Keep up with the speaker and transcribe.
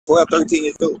12, 13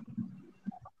 years old.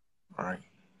 Right.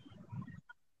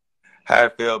 How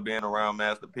it felt being around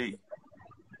Master P?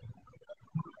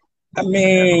 I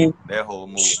mean, that whole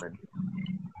movement.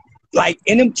 Like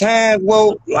in them times,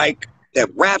 well, like that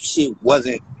rap shit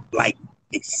wasn't like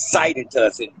exciting to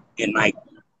us, and like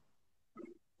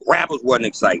rappers wasn't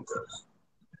exciting to us.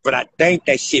 But I think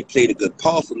that shit played a good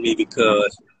part for me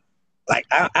because, like,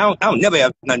 I don't never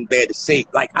have nothing bad to say.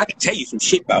 Like, I can tell you some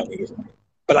shit about niggas,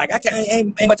 but like,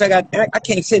 ain't much I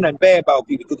can't say nothing bad about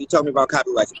people because he told me about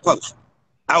copyrights and publishing.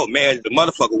 I was mad at the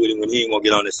motherfucker with him when he ain't gonna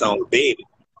get on this song with Baby.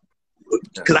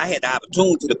 Because I had the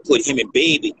opportunity to put him and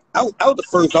Baby. I was the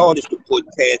first artist to put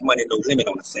Cash Money and No Limit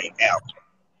on the same album.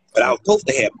 But I was supposed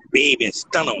to have Baby and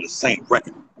Stunner on the same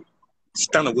record.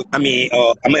 Stunner was,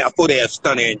 I thought they had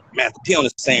Stunner and Master P on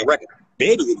the same record.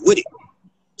 Baby was with it.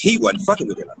 P wasn't fucking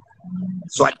with it.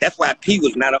 So that's why P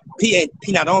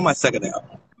not on my second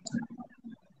album.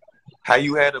 How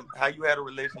you had a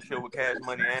relationship with Cash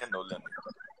Money and No Limit?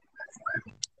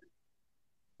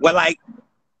 Well, like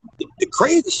the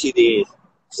crazy shit is,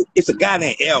 it's a guy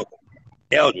named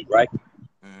Eldon, right?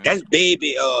 Mm-hmm. That's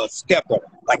Baby stepbrother.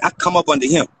 Like I come up under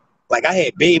him. Like I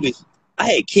had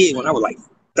kids when I was like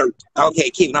 13. I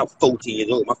had kids when I was 14 years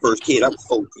old. My first kid, I was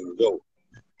 14 years old.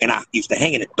 And I used to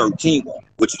hang in at 13,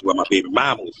 which is where my baby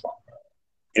mama was from.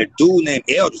 And a dude named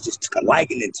Eldon just took a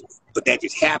liking into me. But that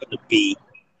just happened to be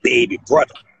Baby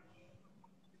brother.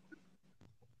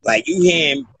 Like you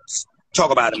hear him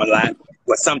talk about him a lot.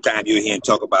 Well, sometimes you hear him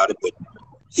talk about it, but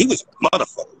he was a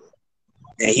motherfucker.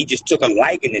 And he just took a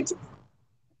liking into me.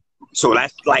 So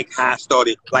that's like how I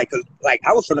started. Like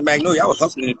I was from the Magnolia. I was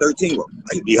hustling in 13 row.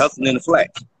 I used to be hustling in the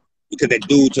flags because that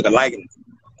dude took a liking.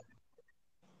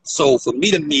 So for me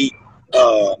to meet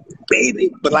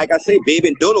Baby, but like I say, Baby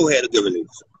and Dodo had a good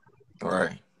relationship.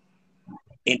 Right.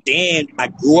 And then I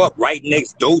grew up right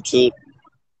next door to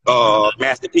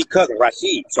Master P cousin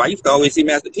Rashid. So I used to always see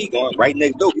Master P going right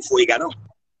next door before he got on.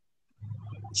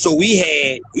 So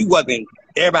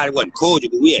everybody wasn't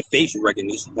cordial, but we had facial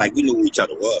recognition. Like we knew who each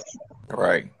other was.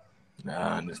 Right. Nah,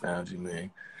 I understand what you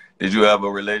mean. Did you have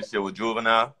a relationship with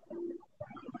Juvenile?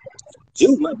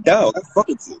 Juve, my dog. I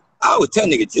fucking Juve. I always tell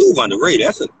nigga Juve underrated.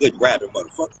 That's a good rapper,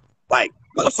 motherfucker. Like,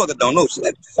 motherfucker don't know shit.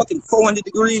 Like fucking 400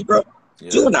 degrees, bro. Yeah.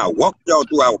 Juvenile walked y'all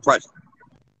through our project.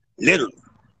 Literally.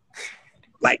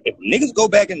 Like, if niggas go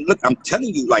back and look, I'm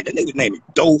telling you, like, that nigga's name is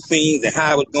Dolphins and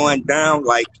how it was going down,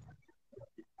 like,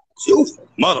 Juve,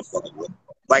 motherfucker, bro.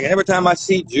 Like, every time I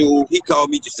see Juve, he called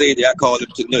me to say that I called him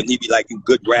to nothing. He'd be like, you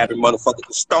good rapping motherfucker.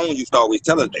 The Stone used to always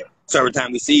tell us that. So every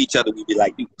time we see each other, we'd be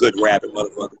like, you good rapping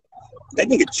motherfucker. That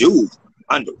nigga Juve,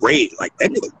 underrated. Like, that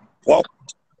nigga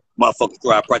walked motherfuckers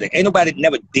through our project. Ain't nobody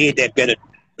never did that better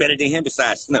than him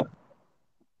besides Slim.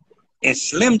 And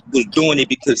Slim was doing it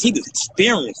because he was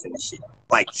experiencing the shit.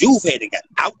 Like, Juve had to get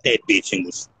out that bitch and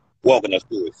was walking us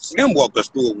through it. Slim walked us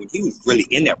through it when he was really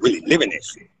in there, really living that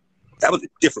shit. That was a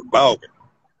different ballgame.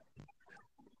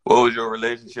 What was your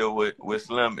relationship with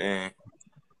Slim and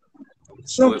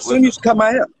Slim used to cut my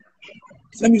hair.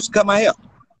 Slim used to cut my hair.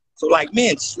 So like,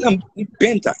 man, Slim, he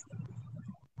been tight.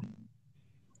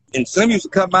 And Slim used to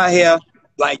cut my hair.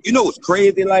 Like, you know what's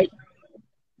crazy? Like,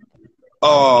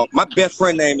 my best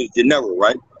friend name is Gennaro,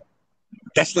 right?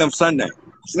 That's Slim's son name.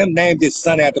 Slim named his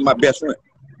son after my best friend.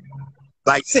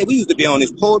 Like, say, we used to be on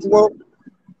this poetry road,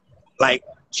 like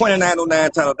 2909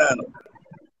 Taladano.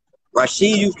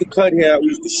 Rashid used to cut hair, we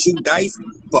used to shoot dice,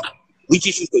 but we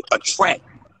just used to attract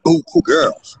cool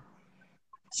girls.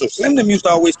 So Slim them used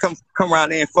to always come around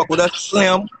there and fuck with us.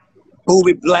 Slim,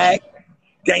 Boobie, Black,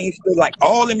 Gangsta, like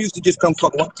all them used to just come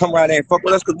around there and fuck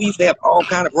with us because we used to have all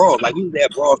kind of bras. Like we used to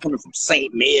have bras coming from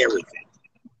St. Mary's and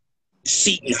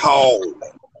Seton Hall, and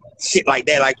shit like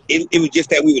that. Like it was just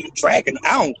that we was attracting.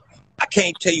 I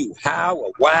can't tell you how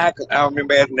or why because I don't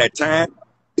remember asking that time,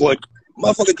 but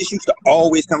motherfuckers just used to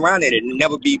always come around there and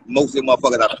never be mostly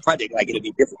motherfuckers out of the project. Like it'll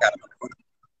be different kind of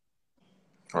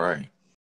motherfuckers. All right.